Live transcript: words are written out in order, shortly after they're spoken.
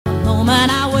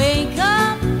moment I wake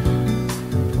up,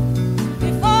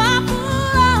 before I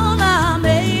put on my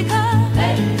makeup,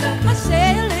 I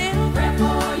say a little prayer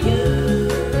for you.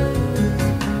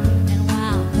 And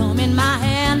while combing my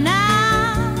hair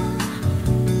now,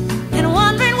 and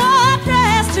wondering what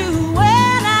dress to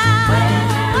wear now,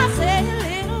 I say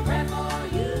a little prayer for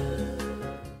you.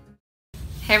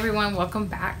 Hey everyone, welcome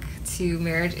back to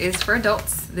Marriage is for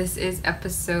Adults. This is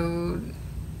episode...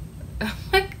 Oh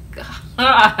my god.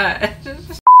 Hey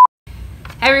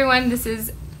everyone, this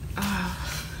is...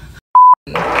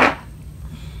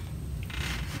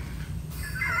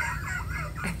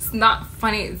 It's not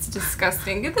funny, it's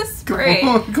disgusting. Get the spray.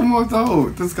 Come on,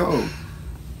 though. Let's go.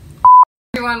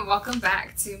 Everyone, welcome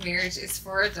back to Marriage is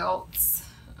for Adults.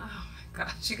 Oh my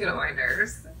gosh, you get on my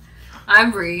nerves.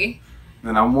 I'm Bree.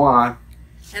 And I'm Juan.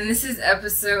 And this is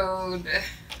episode...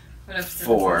 What episode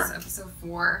 4. is this? Episode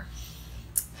 4.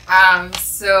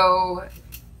 So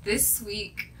this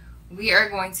week we are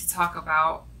going to talk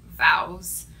about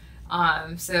vows.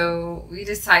 So we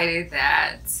decided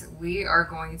that we are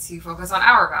going to focus on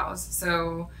our vows.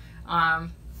 So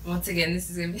once again, this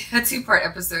is going to be a 2-part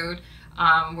episode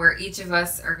where each of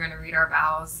us are going to read our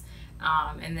vows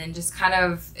and then just kind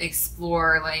of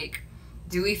explore, like,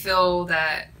 do we feel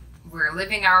that we're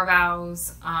living our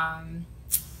vows?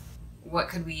 What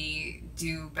could we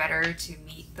do better to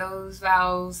meet those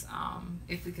vows?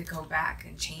 If we could go back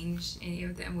and change any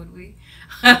of them, would we?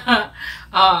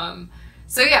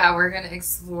 So yeah, we're going to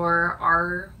explore,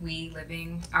 are we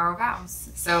living our vows?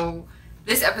 So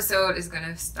this episode is going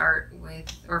to start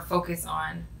with, or focus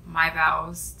on, my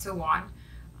vows to Juan.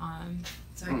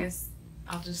 So I guess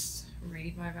I'll just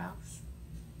read my vows.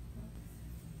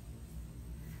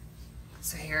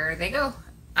 So here they go.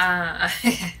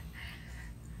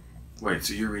 Wait,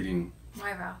 so you're reading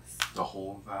My vows. the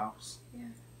whole vows? Yeah.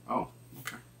 Oh,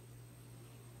 okay.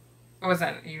 What was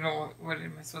that? You know, what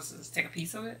am I supposed to just take a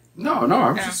piece of it? No,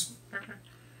 I'm Yeah. just... Okay.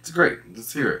 It's great.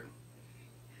 Let's hear it.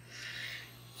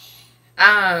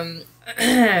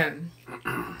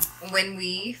 When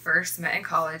we first met in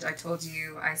college, I told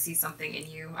you I see something in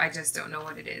you. I just don't know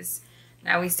what it is.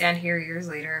 Now we stand here years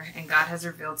later, and God has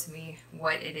revealed to me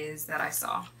what it is that I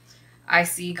saw. I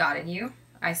see God in you.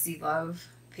 I see love,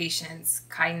 patience,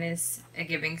 kindness, a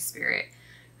giving spirit.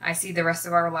 I see the rest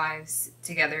of our lives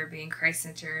together being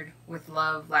Christ-centered with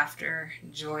love, laughter,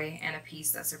 joy, and a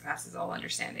peace that surpasses all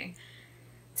understanding.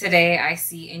 Today, I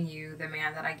see in you the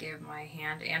man that I give my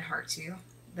hand and heart to,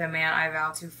 the man I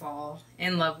vow to fall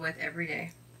in love with every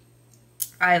day.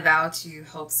 I vow to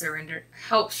help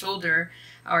shoulder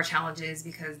our challenges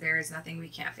because there is nothing we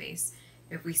can't face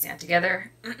if we stand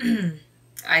together.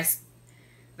 I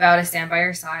vow to stand by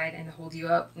your side and to hold you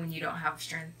up when you don't have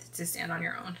strength to stand on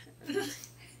your own.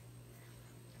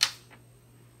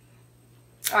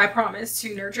 I promise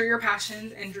to nurture your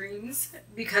passions and dreams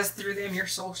because through them your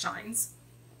soul shines.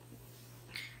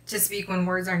 To speak when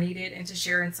words are needed and to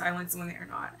share in silence when they are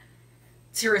not.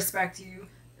 To respect you,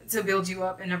 to build you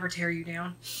up and never tear you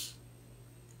down.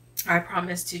 I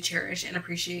promise to cherish and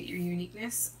appreciate your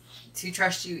uniqueness, to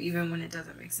trust you even when it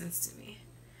doesn't make sense to me.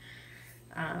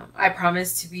 I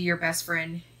promise to be your best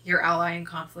friend, your ally in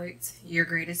conflict, your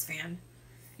greatest fan,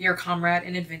 your comrade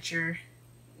in adventure,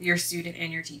 your student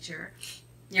and your teacher,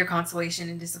 your consolation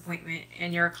in disappointment,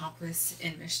 and your accomplice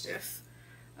in mischief.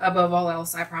 Above all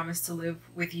else, I promise to live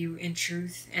with you in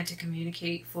truth and to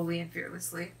communicate fully and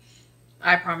fearlessly.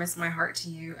 I promise my heart to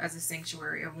you as a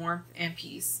sanctuary of warmth and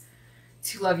peace,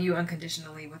 to love you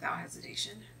unconditionally without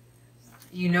hesitation.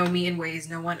 You know me in ways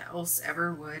no one else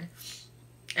ever would,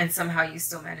 and somehow you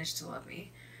still manage to love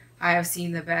me. I have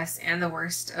seen the best and the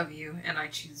worst of you, and I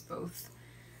choose both.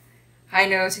 I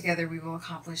know together we will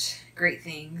accomplish great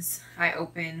things. I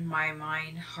open my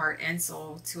mind, heart, and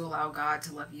soul to allow God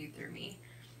to love you through me.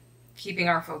 Keeping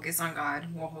our focus on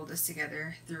God will hold us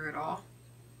together through it all.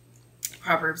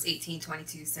 Proverbs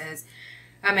 18:22 says,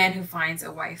 "A man who finds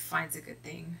a wife finds a good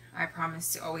thing. I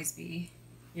promise to always be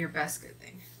your best good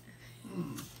thing."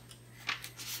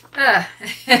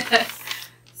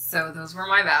 So those were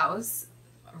my vows,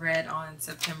 read on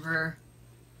September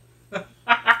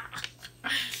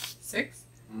 6th?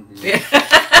 Yeah.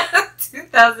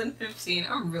 2015.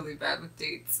 I'm really bad with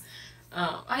dates.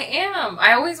 I am.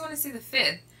 I always want to say the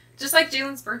 5th. Just like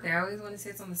Jalen's birthday, I always want to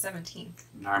say it's on the 17th.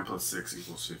 9 plus 6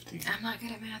 equals 15. I'm not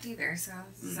good at math either, so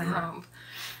this is a help.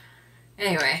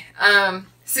 Anyway,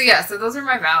 so those are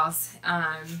my vows.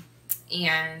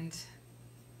 And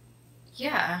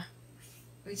yeah,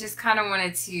 we just kind of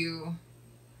wanted to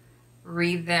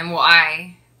read them. Well,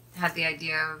 I had the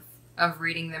idea of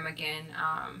reading them again.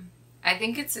 I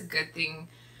think it's a good thing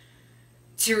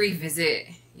to revisit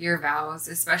your vows,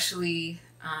 especially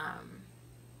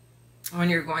when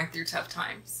you're going through tough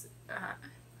times. I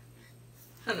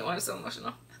don't know why I'm so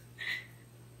emotional.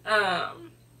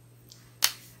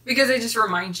 Because it just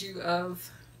reminds you of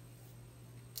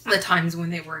the times when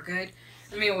they were good.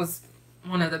 I mean, it was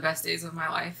one of the best days of my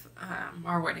life,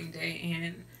 our wedding day,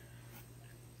 and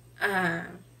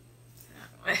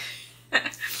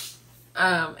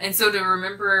so to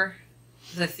remember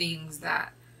the things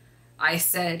that I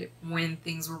said when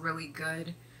things were really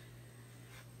good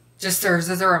just serves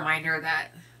as a reminder that,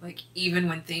 like, even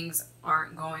when things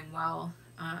aren't going well,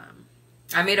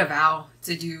 I made a vow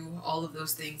to do all of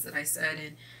those things that I said,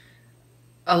 and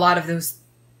a lot of those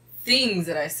things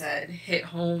that I said hit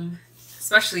home,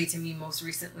 especially to me most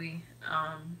recently,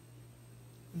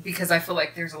 because I feel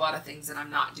like there's a lot of things that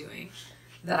I'm not doing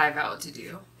that I vowed to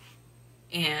do.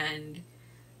 And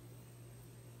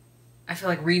I feel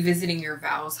like revisiting your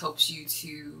vows helps you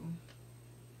to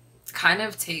kind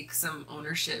of take some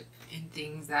ownership in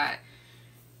things that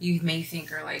you may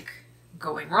think are like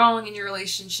going wrong in your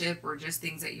relationship, or just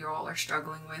things that you all are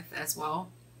struggling with as well.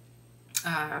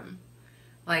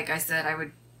 Like I said, I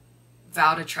would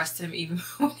vow to trust him even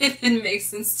when it didn't make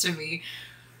sense to me.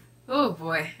 Oh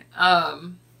boy.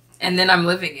 And then I'm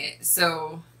living it.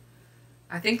 So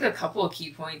I think a couple of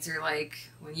key points are, like,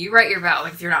 when you write your vow,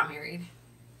 like if you're not married,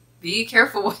 be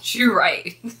careful what you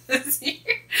write.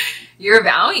 You're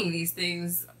vowing these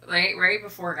things right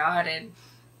before God, and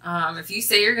if you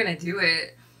say you're gonna do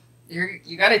it,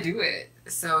 you gotta do it.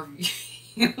 So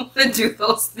if you want to do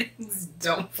those things,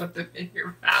 don't put them in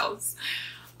your vows.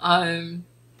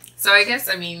 So I guess,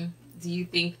 I mean, do you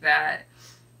think that,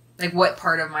 like, what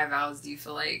part of my vows do you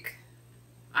feel like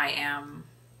I'm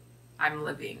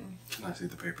living? Can I see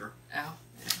the paper? Oh,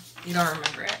 yeah. You don't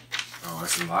remember it? Oh,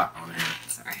 that's a lot on here.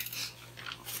 Sorry.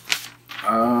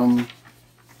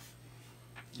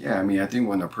 Yeah, I mean, I think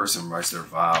when a person writes their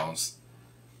vows,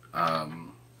 I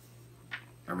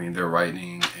mean, they're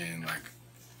writing in, like,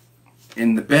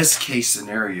 in the best case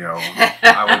scenario,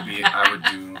 I would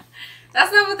do.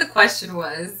 That's not what the question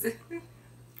was.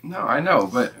 No, I know,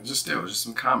 but just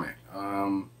some comment.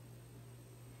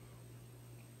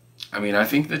 I mean, I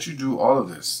think that you do all of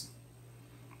this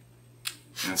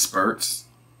in spurts,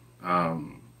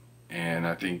 and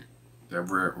I think that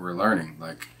we're learning.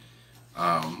 Like,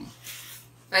 I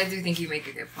do think you make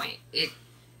a good point.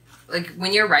 Like,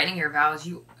 when you're writing your vows,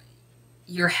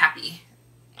 you're happy,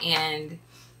 and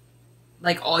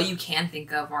like all you can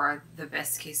think of are the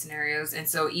best case scenarios. And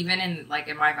so even in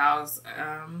my vows,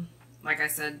 like I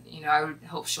said, you know, I would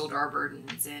help shoulder our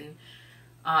burdens, and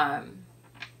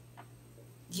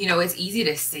you know, it's easy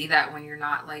to say that when you're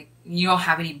not, like, you don't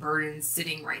have any burdens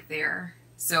sitting right there.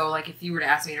 So, like, if you were to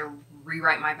ask me to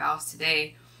rewrite my vows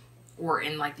today, or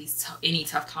in, like, these any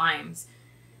tough times,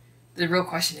 the real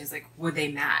question is, like, would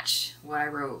they match what I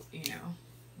wrote, you know,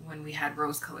 when we had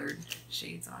rose-colored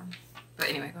shades on? But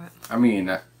anyway, go ahead. I mean,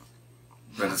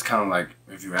 but it's kind of like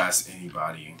if you ask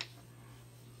anybody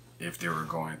if they were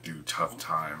going through tough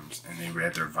times and they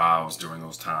read their vows during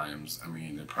those times, I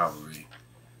mean, it probably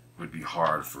would be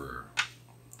hard for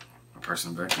a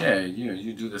person to be like, yeah,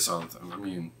 you do this all the time. I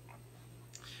mean,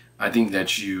 I think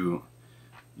that you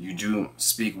do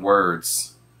speak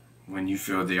words when you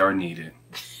feel they are needed,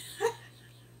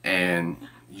 and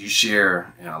you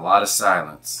share in a lot of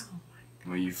silence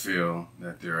when you feel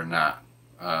that there are not.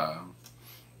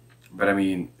 But I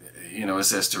mean, you know, it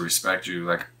says to respect you.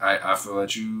 Like, I feel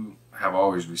that you have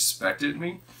always respected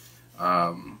me,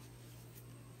 and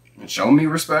shown me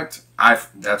respect.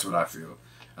 That's what I feel.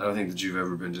 I don't think that you've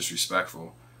ever been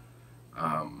disrespectful.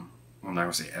 I'm not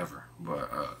gonna say ever,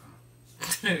 but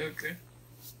Okay.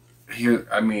 here,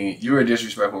 I mean, you were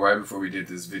disrespectful right before we did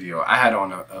this video. I had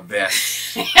on a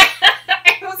vest.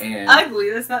 It was And ugly.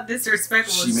 That's not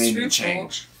disrespectful. She It's made truthful. me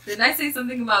change. Didn't I say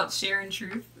something about sharing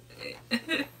truth?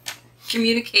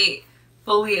 Communicate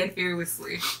fully and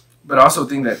fearlessly. But I also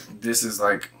think that this is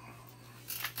like,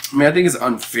 I mean, I think it's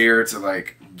unfair to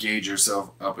like gauge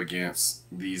yourself up against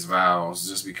these vows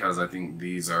just because I think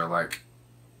these are like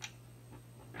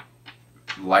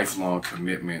lifelong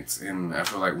commitments, and I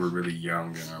feel like we're really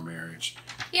young in our marriage.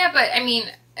 Yeah, but I mean,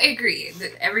 I agree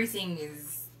that everything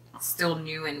is still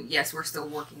new, and yes, we're still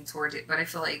working towards it. But I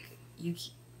feel like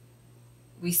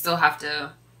we still have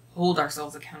to hold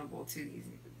ourselves accountable to these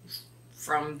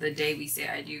from the day we say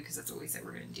I do, because that's what we said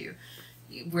we're going to do.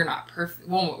 We're not perfect.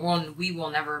 We will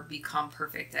never become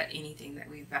perfect at anything that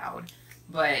we vowed,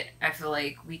 but I feel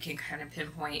like we can kind of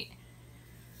pinpoint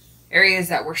areas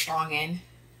that we're strong in,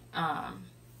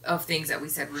 of things that we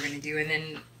said we're going to do, and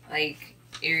then like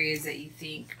areas that you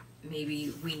think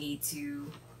maybe we need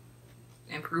to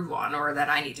improve on or that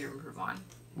I need to improve on.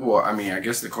 Well, I mean, I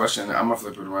guess the question, I'm going to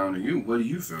flip it around to you. What do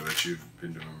you feel that you've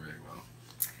been doing really well?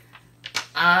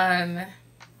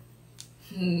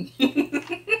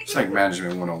 It's like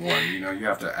management 101. You know, you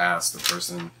have to ask the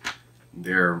person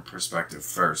their perspective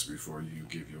first before you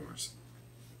give yours.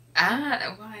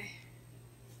 Why?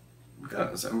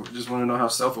 Because I just want to know how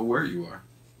self-aware you are.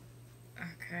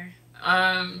 Okay.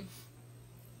 I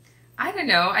don't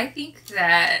know. I think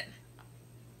that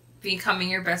becoming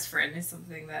your best friend is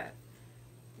something that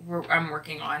I'm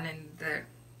working on and that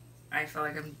I feel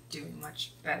like I'm doing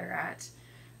much better at.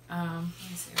 Let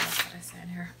me see what else did I say in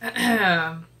here.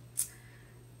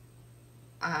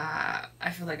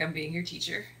 I feel like I'm being your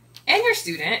teacher and your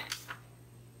student.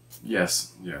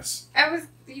 Yes.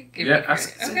 You give me credit.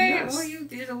 Okay, yes. Well, you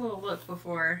did a little look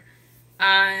before.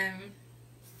 I'm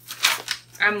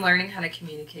learning how to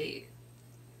communicate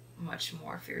much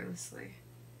more fearlessly,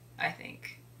 I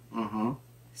think. Mm-hmm.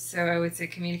 So I would say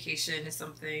communication is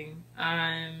something.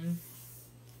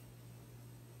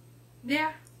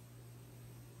 Yeah.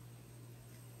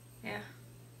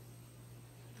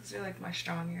 Those are like my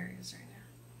strong areas right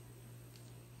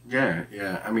now.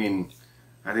 Yeah. I mean,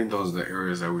 I think those are the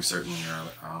areas that we certainly are,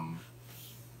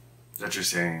 that you're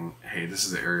saying, hey, this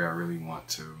is the area I really want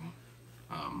to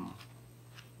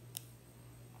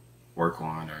work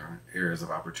on, or areas of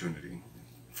opportunity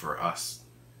for us.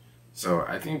 So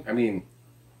I think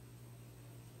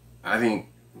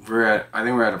we're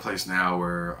at a place now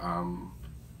where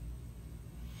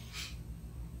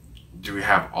do we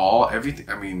have everything?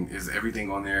 I mean, is everything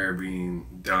on there being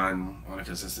done on a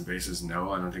consistent basis?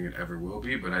 No, I don't think it ever will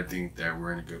be, but I think that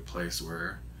we're in a good place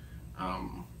where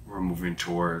we're moving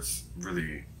towards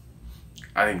really,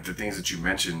 I think the things that you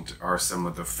mentioned are some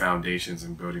of the foundations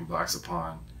and building blocks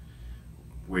upon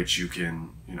which you can,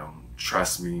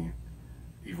 trust me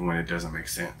even when it doesn't make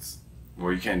sense.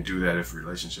 Well, you can't do that if a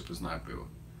relationship is not built.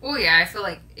 Well, yeah, I feel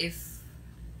like if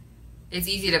it's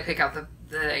easy to pick out the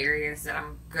areas that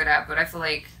I'm good at, but I feel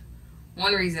like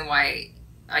one reason why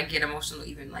I get emotional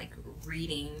even like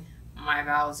reading my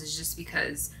vows is just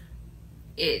because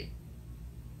the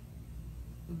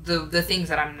things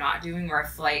that I'm not doing, where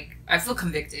I feel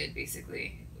convicted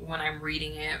basically when I'm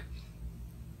reading it,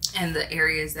 and the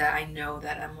areas that I know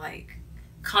that I'm like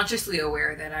consciously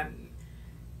aware that I'm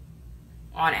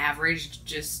on average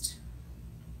just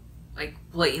like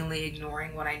blatantly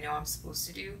ignoring what I know I'm supposed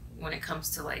to do when it comes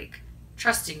to like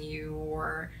trusting you,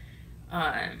 or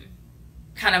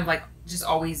kind of like just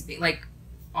always being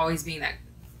that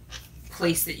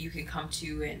place that you can come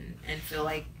to and feel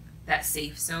like that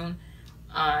safe zone.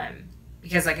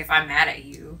 Because like if I'm mad at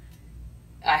you,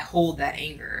 I hold that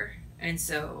anger, and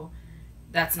so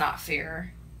that's not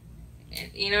fair.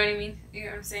 And, you know what I mean? You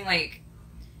know what I'm saying? Like,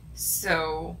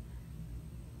 so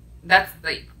that's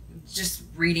like just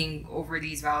reading over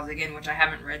these vows again, which I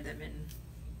haven't read them in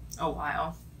a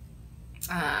while.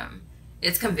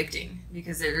 It's convicting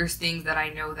because there's things that I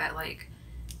know that like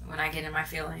when I get in my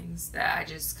feelings that I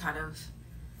just kind of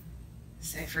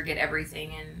say forget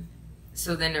everything, and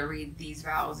so then to read these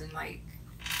vows and like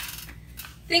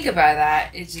think about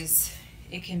that,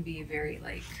 it can be very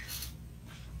like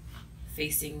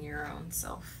facing your own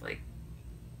self, like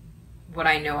what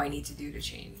I know I need to do to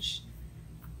change.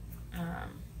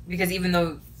 Because even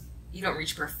though you don't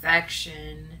reach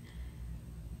perfection,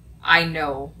 I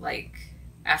know like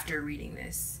after reading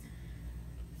this,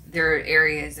 there are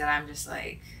areas that I'm just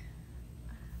like,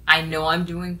 I know I'm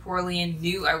doing poorly and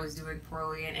knew I was doing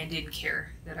poorly and didn't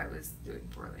care that I was doing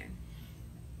poorly.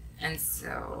 And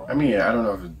so... I mean, I don't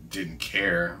know if it didn't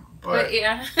care, but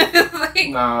yeah. Like,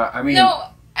 nah, I mean... No,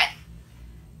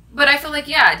 but I feel like,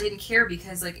 yeah, I didn't care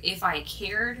because, like, if I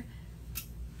cared,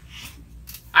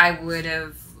 I'd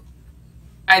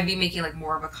be making, like,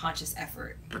 more of a conscious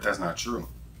effort. But that's not true.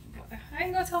 I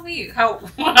ain't gonna tell me how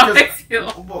I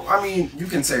feel. Well, I mean, you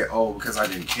can say, oh, because I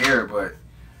didn't care, but,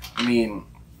 I mean,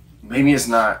 maybe it's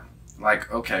not, like,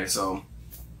 okay, so,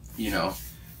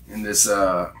 in this,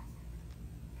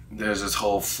 there's this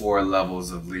whole 4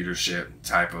 levels of leadership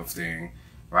type of thing,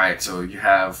 right? So you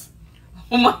have...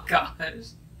 Oh my gosh.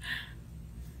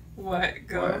 What?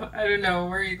 Go. What? I don't know.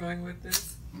 Where are you going with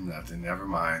this? Nothing. Never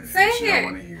mind. Say She it. don't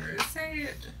want to hear it. Say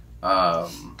it.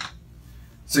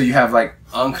 So you have like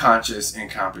unconscious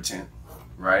incompetent,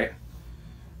 right?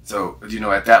 So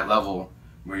at that level,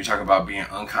 when you're talking about being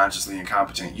unconsciously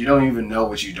incompetent, you don't even know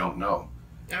what you don't know.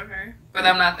 Okay. But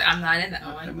I'm not in that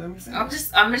one. Let me finish.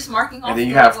 I'm just marking off. And then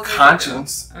you the have levels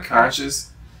conscious, okay.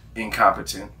 conscious,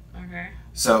 incompetent. Okay.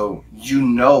 So you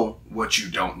know what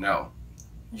you don't know.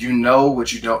 You know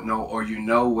what you don't know, or you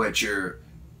know what you're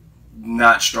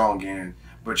not strong in,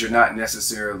 but you're not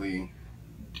necessarily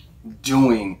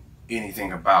doing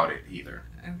anything about it either.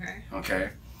 Okay. Okay?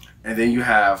 And then you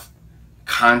have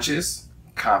conscious,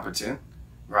 competent,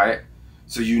 right?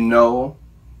 So you know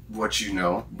what you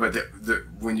know, but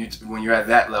when you're at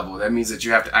that level, that means that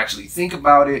you have to actually think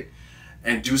about it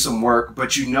and do some work,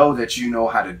 but you know that you know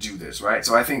how to do this, right?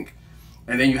 So I think,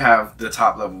 and then you have the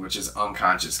top level, which is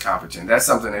unconscious, competent. That's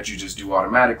something that you just do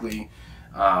automatically,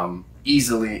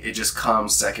 easily. It just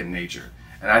comes second nature.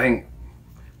 And I think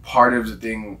part of the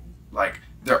thing, like,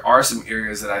 there are some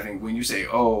areas that I think when you say,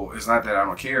 oh, it's not that I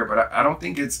don't care, but I don't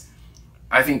think it's,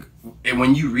 I think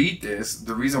when you read this,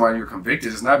 the reason why you're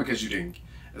convicted is not because you didn't,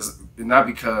 it's not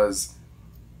because,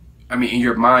 I mean, in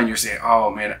your mind, you're saying, oh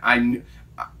man,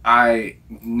 I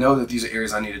know that these are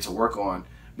areas I needed to work on,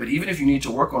 but even if you need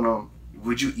to work on them,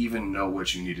 would you even know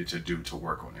what you needed to do to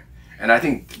work on it? And I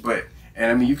think,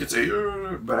 and I mean, you could say,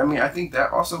 but I mean, I think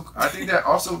that also,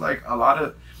 like a lot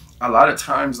of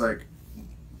times, like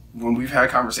when we've had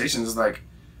conversations, like,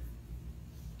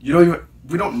 we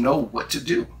don't know what to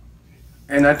do.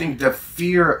 And I think the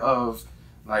fear of,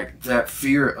 like, that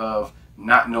fear of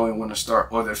not knowing when to start,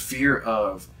 or the fear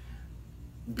of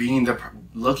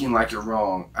looking like you're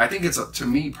wrong, I think to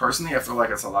me personally, I feel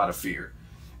like it's a lot of fear.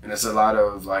 And it's a lot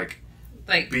of, like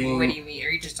what do you mean? Are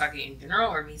you just talking in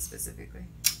general or me specifically?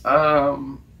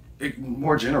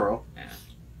 More general. Yeah.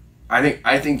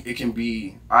 I think it can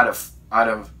be out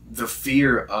of the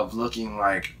fear of looking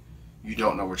like you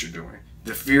don't know what you're doing,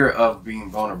 the fear of being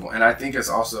vulnerable, and I think it's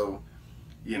also,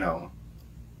 you know,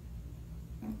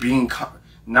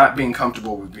 not being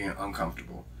comfortable with being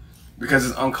uncomfortable, because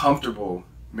it's uncomfortable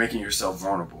making yourself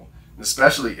vulnerable,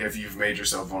 especially if you've made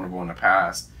yourself vulnerable in the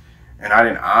past. And I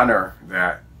didn't honor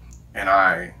that, and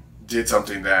I did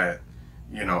something that,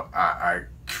 you know, I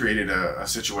created a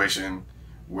situation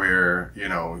where, you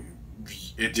know,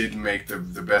 it didn't make the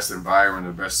best environment,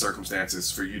 the best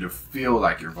circumstances for you to feel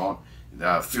like you're vulnerable,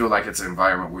 feel like it's an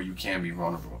environment where you can be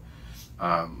vulnerable.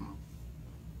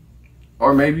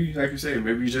 Or maybe, like you say,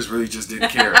 maybe you just really just didn't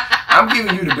care. I'm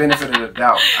giving you the benefit of the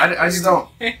doubt. I just don't.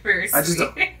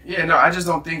 Yeah, no, I just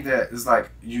don't think that it's like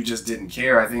you just didn't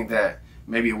care. I think that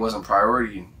maybe it wasn't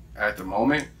priority at the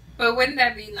moment. But wouldn't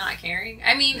that be not caring?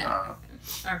 I mean,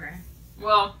 okay.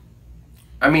 Well,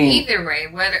 I mean, either way,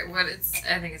 what it's,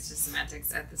 I think it's just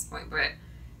semantics at this point. But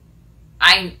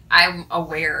I'm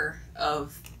aware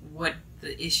of what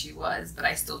the issue was, but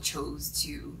I still chose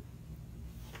to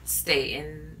stay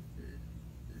in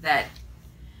that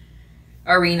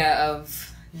arena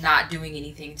of not doing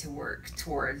anything to work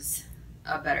towards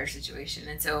a better situation.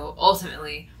 And so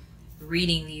ultimately,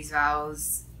 reading these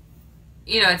vows,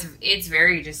 you know, it's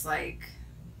very just like,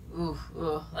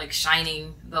 like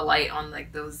shining the light on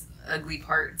like those ugly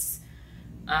parts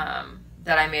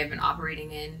that I may have been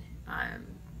operating in.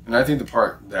 And I think the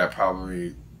part that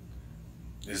probably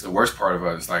is the worst part of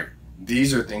it is like,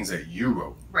 these are things that you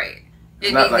wrote. Right.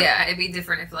 It'd be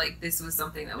different if like this was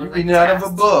something that was like out of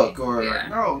a book, or like,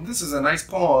 no, this is a nice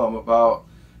poem about,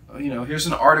 you know, here's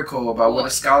an article about what a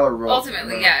scholar wrote.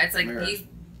 Ultimately, yeah, it's like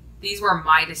these were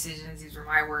my decisions, these were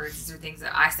my words, these are things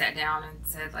that I sat down and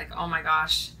said like, oh my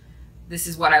gosh, this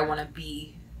is what I want to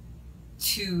be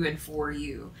to and for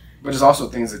you. But it's also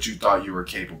things that you thought you were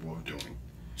capable of doing.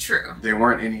 True. They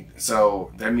weren't any,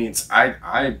 so that means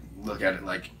I look at it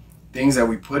like things that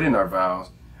we put in our vows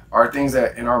are things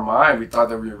that in our mind we thought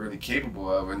that we were really capable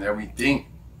of, and that we think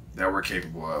that we're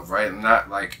capable of, right? Not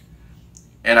like,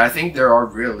 and I think there are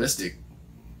realistic.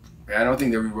 I don't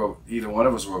think that either one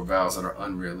of us wrote vows that are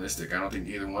unrealistic. I don't think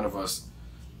either one of us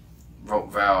wrote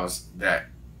vows that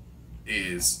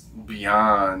is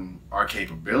beyond our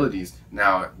capabilities.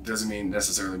 Now, it doesn't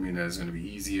necessarily mean that it's going to be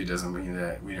easy. It doesn't mean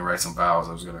that we didn't write some vows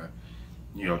that was going to,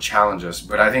 you know, challenge us.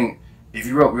 But I think if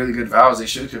you wrote really good vows, they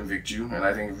should convict you. And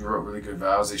I think if you wrote really good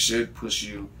vows, they should push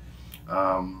you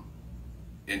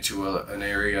into an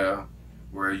area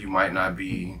where you might not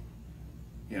be,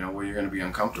 you know, where you're going to be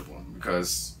uncomfortable,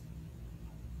 because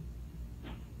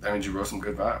that means you wrote some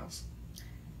good vows.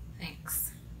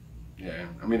 Thanks. Yeah,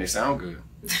 I mean, they sound good.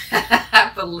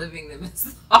 But living them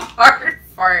is the hard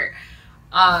part.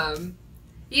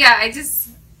 Yeah, I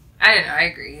don't know, I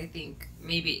agree. I think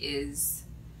maybe it is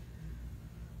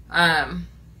a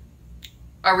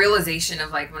realization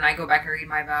of like when I go back and read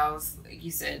my vows, like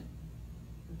you said,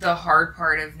 the hard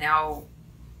part of now.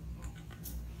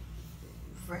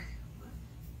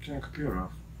 Turn the computer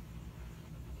off.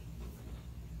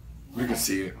 We can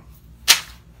see it.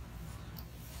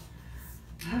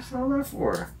 What's all that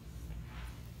for?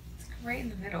 It's right in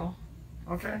the middle.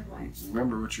 Okay.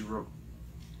 Remember what you wrote.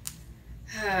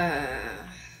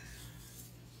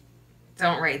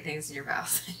 don't write things in your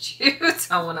vows that you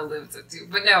don't want to live to.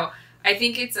 But no, I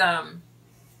think it's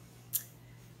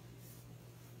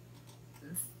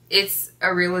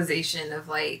a realization of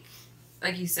like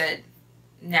you said,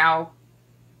 now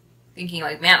thinking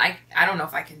like, man, I don't know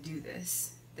if I can do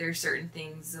this. There's certain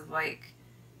things of like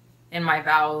in my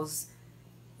vows,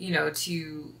 you know,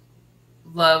 to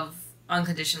love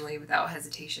unconditionally without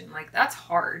hesitation. Like that's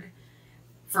hard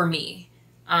for me.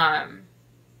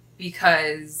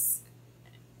 Because,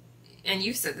 and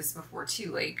you've said this before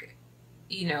too, like,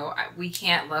 you know, we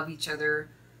can't love each other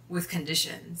with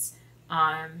conditions.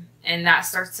 And that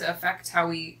starts to affect how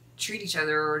we treat each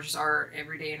other or just our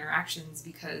everyday interactions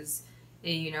because,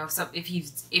 you know, if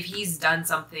he's done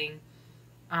something,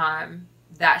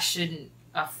 that shouldn't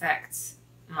affect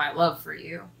my love for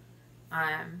you.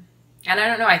 And I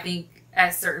don't know, I think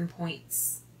at certain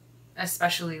points,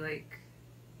 especially like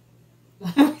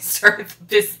when we started the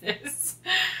business,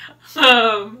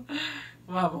 we'll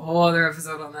have a whole other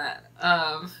episode on that.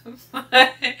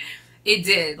 But it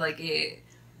did, like it,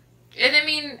 and I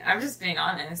mean, I'm just being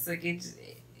honest, like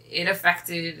it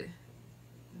affected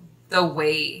the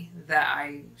way that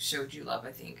I showed you love,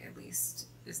 I think, at least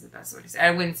is the best way to say it.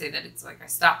 I wouldn't say that it's like I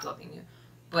stopped loving you,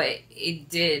 but it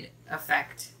did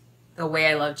affect the way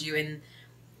I loved you, and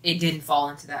it didn't fall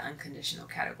into that unconditional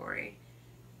category.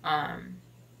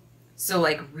 So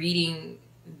like reading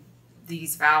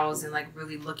these vows and like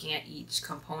really looking at each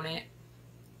component,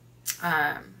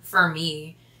 for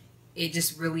me, it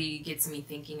just really gets me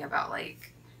thinking about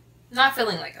like not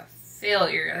feeling like a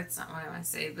failure. That's not what I want to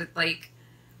say, but like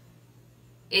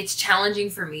it's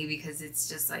challenging for me because it's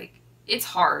just like it's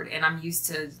hard, and I'm used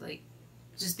to like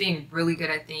just being really good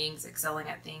at things, excelling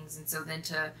at things, and so then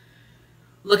to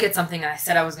look at something I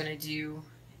said I was going to do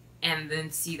and then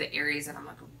see the areas that I'm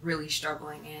like really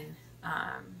struggling in.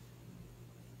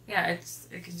 Yeah, it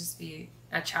can just be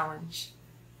a challenge.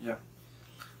 Yeah.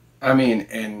 I mean,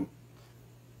 and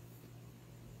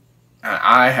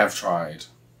I have tried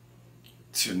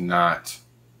to not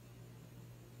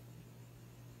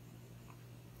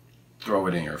throw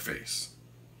it in your face.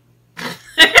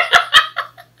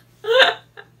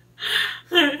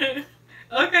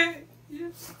 Okay.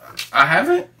 I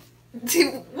haven't.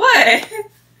 What?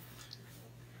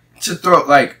 To throw,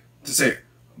 like, to say,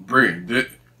 Bree, did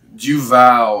you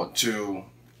vow to...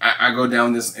 I go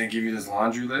down this and give you this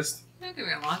laundry list? Don't give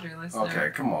me a laundry list. Okay,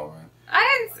 no. come on, man.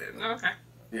 I didn't say... Okay.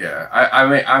 Yeah,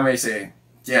 I may say,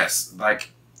 yes,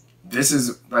 like, this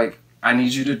is, like, I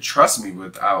need you to trust me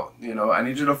without, you know, I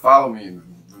need you to follow me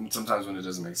sometimes when it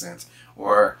doesn't make sense.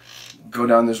 Or go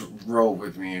down this road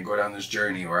with me and go down this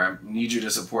journey, or I need you to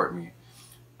support me.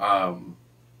 But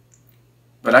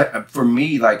for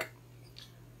me, like,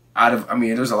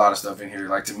 there's a lot of stuff in here.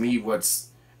 Like, to me,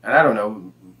 and I don't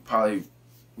know, probably,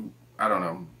 I don't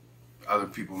know, other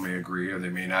people may agree or they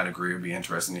may not agree. It'd be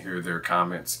interesting to hear their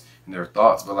comments and their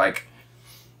thoughts. But, like,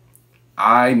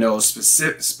 I know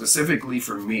specifically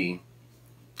for me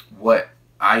what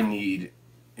I need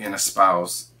in a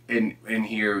spouse in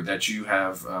here that you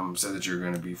have said that you're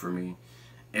going to be for me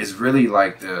is really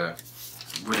like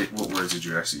what words did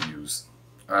you actually use?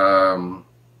 This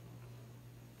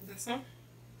one?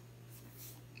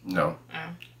 No. Oh.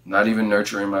 Not even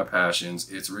nurturing my passions.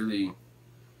 It's really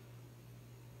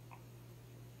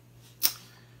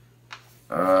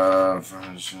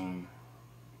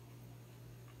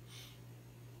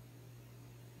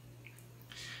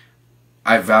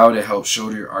I vow to help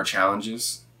shoulder our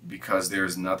challenges because there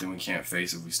is nothing we can't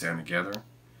face if we stand together,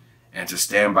 and to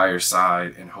stand by your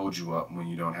side and hold you up when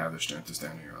you don't have the strength to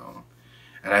stand on your own.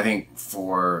 And I think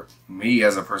for me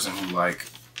as a person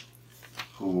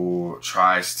who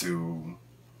tries to,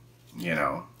 you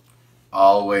know,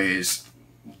 always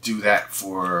do that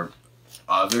for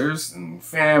others and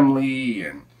family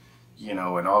and, you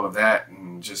know, and all of that,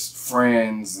 and just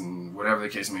friends and whatever the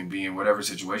case may be, in whatever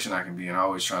situation I can be, and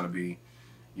always trying to be,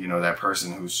 you know, that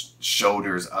person who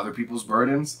shoulders other people's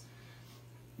burdens,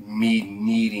 me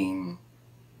needing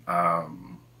that.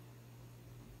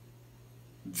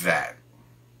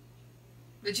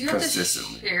 But you have to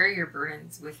share your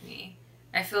burdens with me.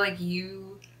 I feel like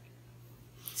you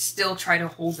still try to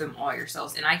hold them all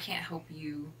yourselves, and I can't help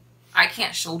you. I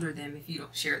can't shoulder them if you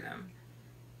don't share them.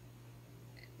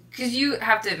 Because you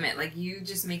have to admit, like, you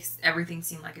just makes everything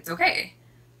seem like it's okay.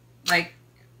 Like,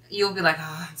 you'll be like,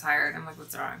 oh, I'm tired. I'm like,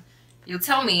 what's wrong? You'll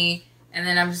tell me, and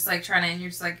then I'm just like trying to, and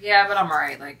you're just like, yeah, but I'm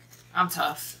alright. Like, I'm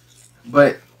tough.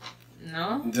 But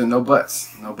no? No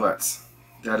buts. No buts.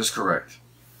 That is correct.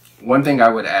 One thing I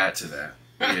would add to that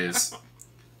is,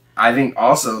 I think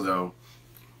also, though,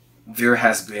 there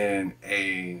has been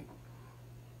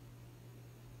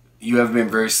you have been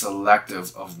very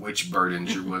selective of which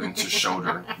burdens you're willing to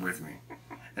shoulder with me.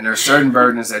 And there are certain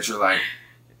burdens that you're like,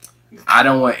 I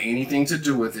don't want anything to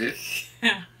do with it.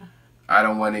 I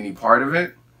don't want any part of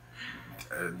it.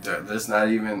 That's not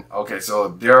even... Okay, so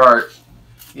there are,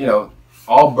 you know,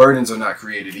 all burdens are not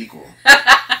created equal.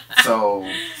 So,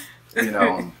 you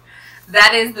know...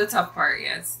 That is the tough part,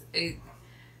 yes.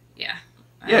 Yeah.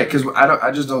 Yeah, because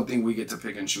I just don't think we get to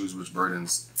pick and choose which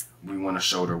burdens we want to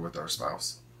shoulder with our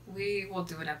spouse. We will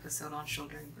do an episode on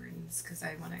shouldering burdens because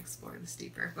I want to explore this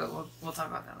deeper, but we'll talk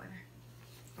about that later.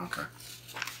 Okay.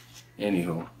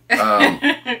 Anywho,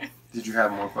 did you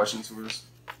have more questions for us?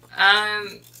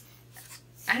 I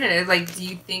don't know. Like, do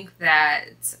you think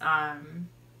that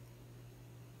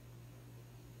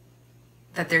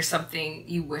that there's something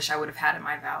you wish I would have had in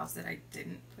my vows that I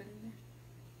didn't put in there?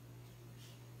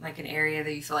 Like an area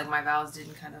that you feel like my vows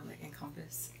didn't kind of like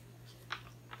encompass?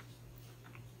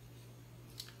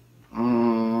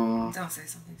 Don't say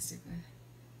something stupid.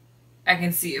 I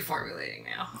can see it formulating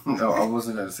now. No, I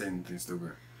wasn't gonna say anything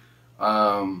stupid.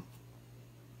 No,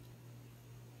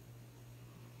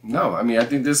 I mean, I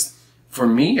think this, for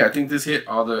me, I think this hit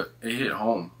hit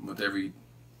home with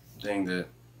everything that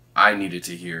I needed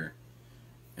to hear.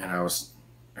 And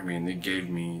it gave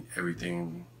me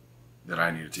everything that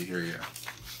I needed to hear, yeah.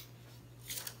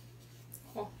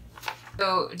 Cool.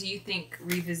 So, do you think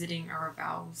revisiting our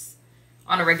vows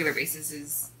on a regular basis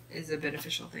is a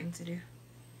beneficial thing to do?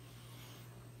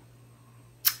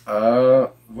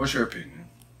 What's your opinion?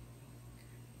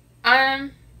 I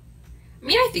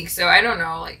mean, I think so. I don't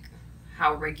know, like,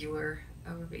 how regular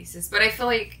of a basis. But I feel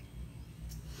like,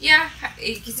 yeah,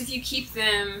 because if you keep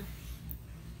them,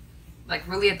 like,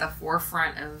 really at the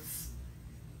forefront of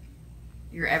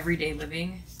your everyday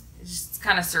living, it just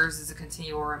kind of serves as a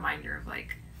continual reminder of,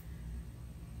 like,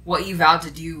 what you vowed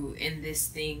to do in this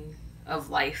thing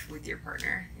of life with your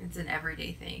partner. It's an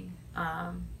everyday thing.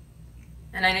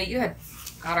 And I know you had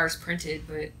got ours printed,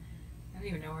 but I don't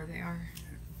even know where they are.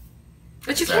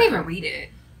 But you can't even read it,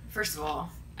 first of all.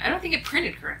 I don't think it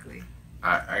printed correctly.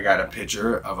 I got a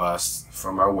picture of us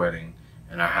from our wedding,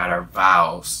 and I had our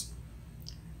vows.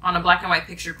 On a black and white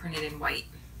picture printed in white.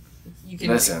 You can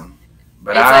listen,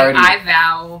 but it's I already... I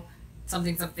vow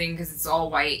something because it's all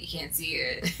white. You can't see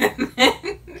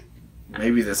it.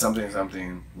 Maybe the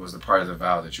something was the part of the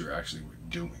vow that you were actually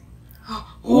doing.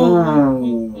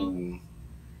 Ooh.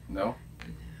 No?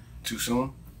 Too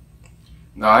soon?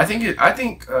 No, I think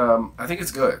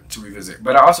it's good to revisit,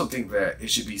 but I also think that it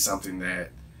should be something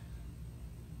that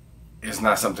is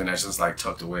not something that's just like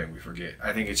tucked away and we forget.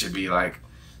 I think it should be like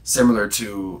similar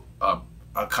to a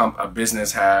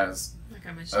business has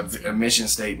like a mission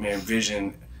statement,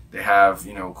 vision. They have,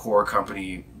 you know, core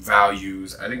company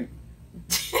values. I think.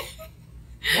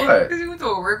 What? Because you went to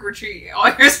a work retreat.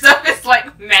 All your stuff is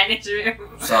like management.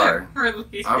 Sorry.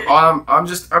 Related.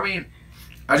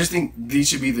 I just think these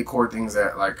should be the core things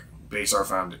that like base our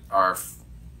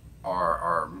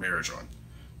marriage on.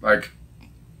 Like,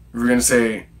 we're gonna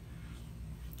say,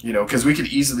 you know, because that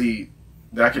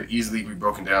could easily be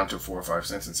broken down to 4 or 5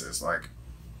 sentences. Like,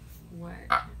 what?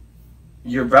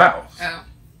 Your vows. Oh.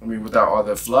 I mean, without all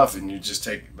the fluff, and you just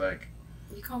take like.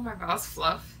 You call my vows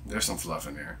fluff? There's some fluff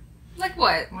in there. Like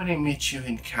what? When I met you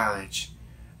in college,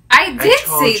 I did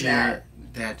told say that.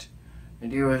 That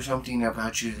there was something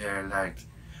about you there, like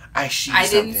I see. I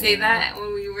something didn't say in that you.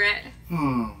 when we were at.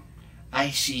 I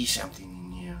see something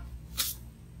in you.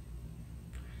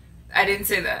 I didn't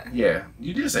say that. Yeah,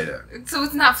 you did say that. So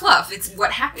it's not fluff. It's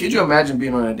what happened. Could you imagine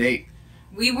being on a date?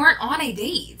 We weren't on a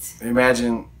date.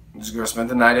 Imagine this girl spent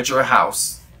the night at your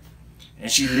house, and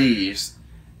she leaves.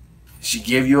 She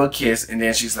give you a kiss, and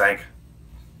then she's like,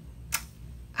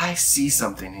 I see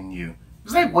something in you.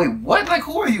 It's like, wait, what? Like,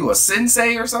 who are you, a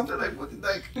sensei or something? Like, what?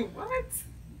 Like, what?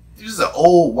 You're just an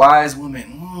old, wise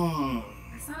woman.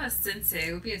 It's not a sensei.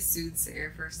 It would be a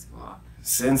soothsayer, first of all.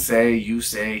 Sensei, you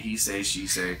say, he say, she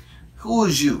say. Who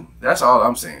is you? That's all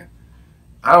I'm saying.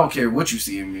 I don't care what you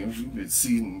see in me. You can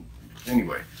see,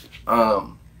 anyway.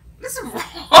 What's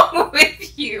wrong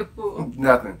with you?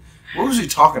 Nothing. What was you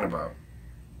talking about?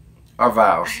 Our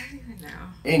vows. I don't even know.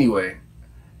 Anyway,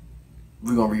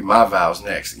 we're going to read my vows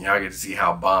next, and y'all get to see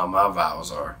how bomb my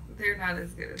vows are. They're not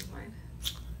as good as mine.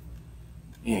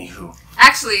 Anywho.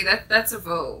 Actually, that's a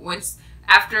vote.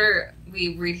 After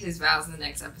we read his vows in the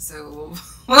next episode,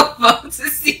 we'll vote to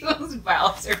see whose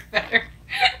vows are better.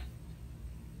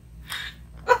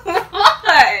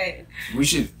 What? We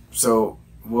should, so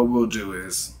what we'll do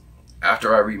is,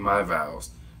 after I read my vows,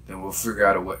 then we'll figure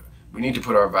out we need to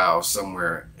put our vows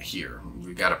somewhere here.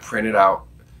 We got to print it out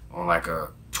on like a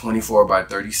 24 by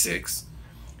 36.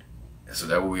 so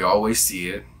that way we always see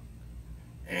it.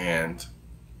 And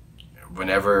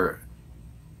whenever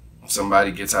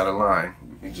somebody gets out of line,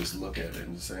 we can just look at it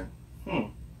and just say,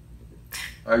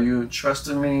 are you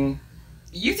trusting me?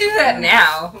 You do that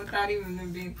now without even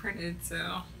them being printed,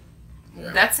 so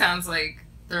that sounds like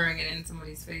throwing it in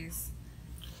somebody's face.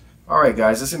 All right,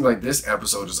 guys, it seems like this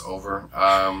episode is over.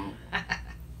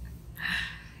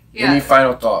 Yeah. Any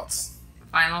final thoughts?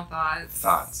 Final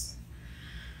thoughts.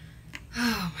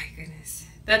 Oh my goodness,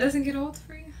 that doesn't get old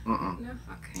for you? Mm-mm. No.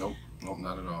 Okay. Nope,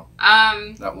 not at all.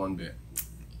 Not one bit.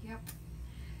 Yep.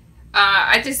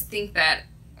 I just think that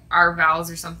our vows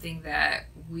are something that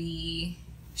we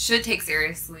should take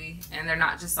seriously, and they're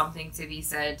not just something to be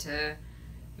said to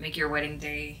make your wedding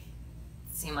day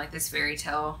seem like this fairy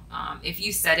tale. If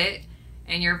you said it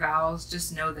and your vows,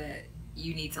 just know that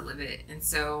you need to live it. And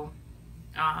so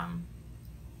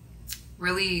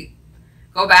really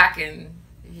go back, and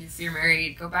if you're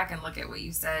married, go back and look at what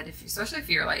you said, especially if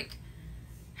you're like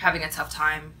having a tough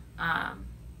time,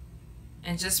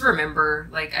 and just remember,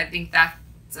 like, I think that's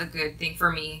a good thing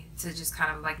for me to just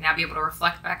kind of like now be able to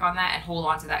reflect back on that and hold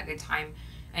on to that good time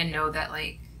and know that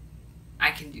like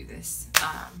I can do this.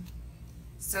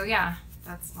 So yeah,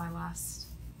 that's my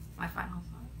final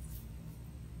thoughts.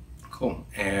 Cool.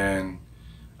 And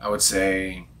I would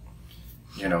say,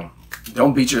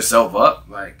 don't beat yourself up.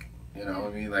 Like, I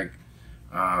mean, like,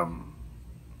 I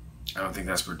don't think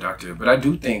that's productive. But I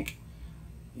do think,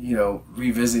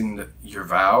 revisiting your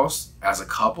vows as a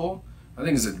couple, I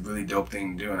think it's a really dope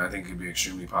thing to do, and I think it could be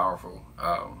extremely powerful.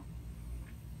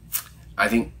 I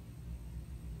think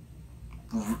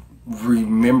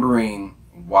remembering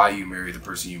why you married the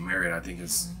person you married, I think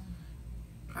it's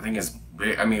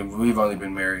big. I mean, we've only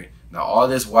been married now all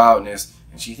this wildness,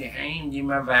 and she said, "I ain't give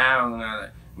my vows," and all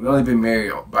that. We've only been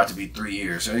married about to be 3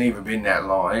 years, so it ain't even been that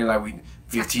long. It ain't like we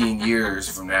 15 years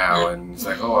from now, and it's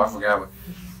like, oh, I forgot.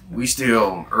 We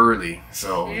still early,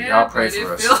 so y'all pray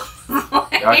for us.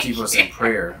 Y'all keep us in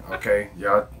prayer, okay?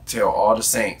 Y'all tell all the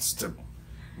saints to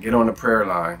get on the prayer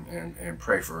line and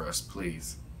pray for us,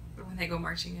 please. When they go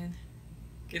marching in.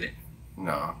 Get it?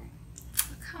 No.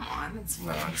 Come on. That's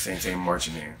no, the saints ain't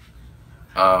marching in.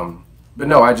 But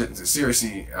no, I just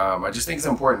think it's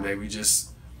important that we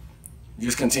just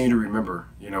continue to remember,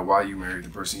 why you married the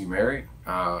person you married,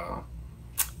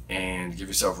 and give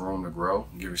yourself room to grow,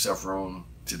 give yourself room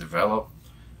to develop.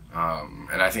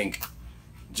 And I think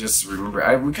just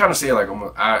remember, we kind of say it like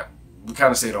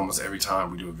almost every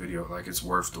time we do a video, like it's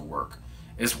worth the work.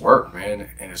 It's work, man,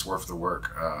 and it's worth the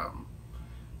work.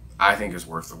 I think it's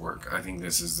worth the work. I think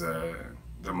this is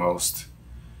the most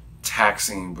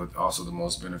taxing, but also the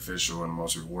most beneficial and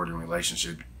most rewarding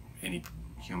relationship any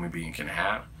human being can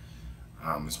have,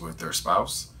 is with their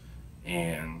spouse.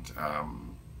 And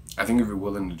I think if you're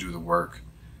willing to do the work,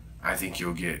 I think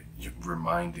you'll get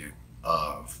reminded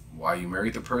of why you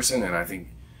married the person, and I think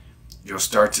you'll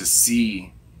start to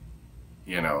see,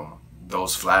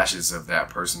 those flashes of that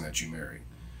person that you married.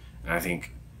 And I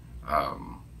think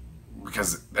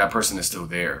because that person is still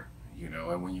there,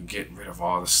 and when you get rid of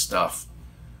all the stuff,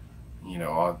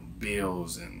 all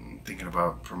bills and thinking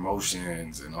about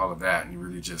promotions and all of that, and you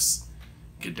really just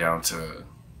get down to,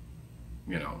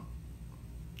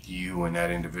 you and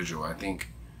that individual, I think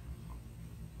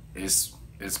it's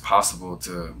possible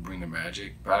to bring the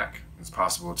magic back. It's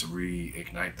possible to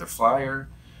reignite the fire.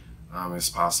 It's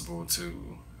possible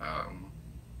to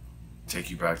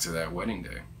take you back to that wedding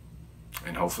day.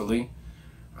 And hopefully,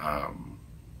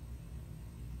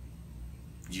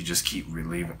 you just keep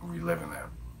reliving that.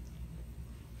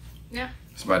 Yeah.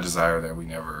 It's my desire that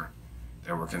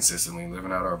we're consistently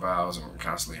living out our vows, and we're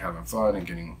constantly having fun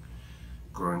and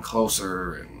growing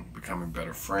closer and becoming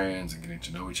better friends and getting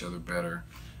to know each other better.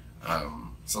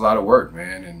 It's a lot of work,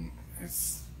 man, and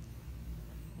it's,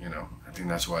 I think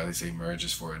that's why they say marriage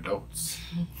is for adults.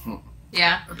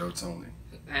 Yeah. Adults only.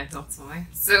 Adults only.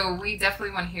 So we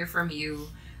definitely want to hear from you.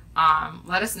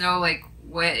 Let us know, like,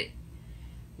 what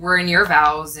were in your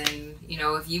vows, and,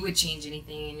 if you would change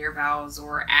anything in your vows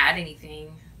or add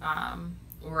anything,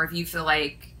 or if you feel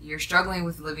like you're struggling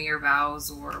with living your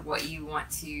vows, or what you want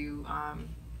to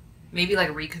maybe, like,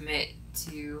 recommit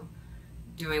to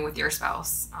doing with your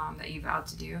spouse that you vowed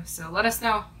to do. So let us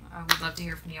know. We'd love to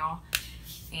hear from y'all.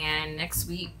 And next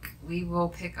week, we will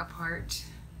pick apart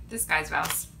this guy's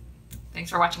vows. Thanks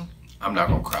for watching. I'm not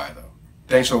going to cry, though.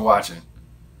 Thanks for watching.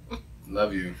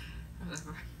 Love you.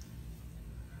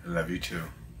 I love you, too.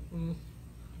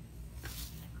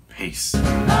 Peace.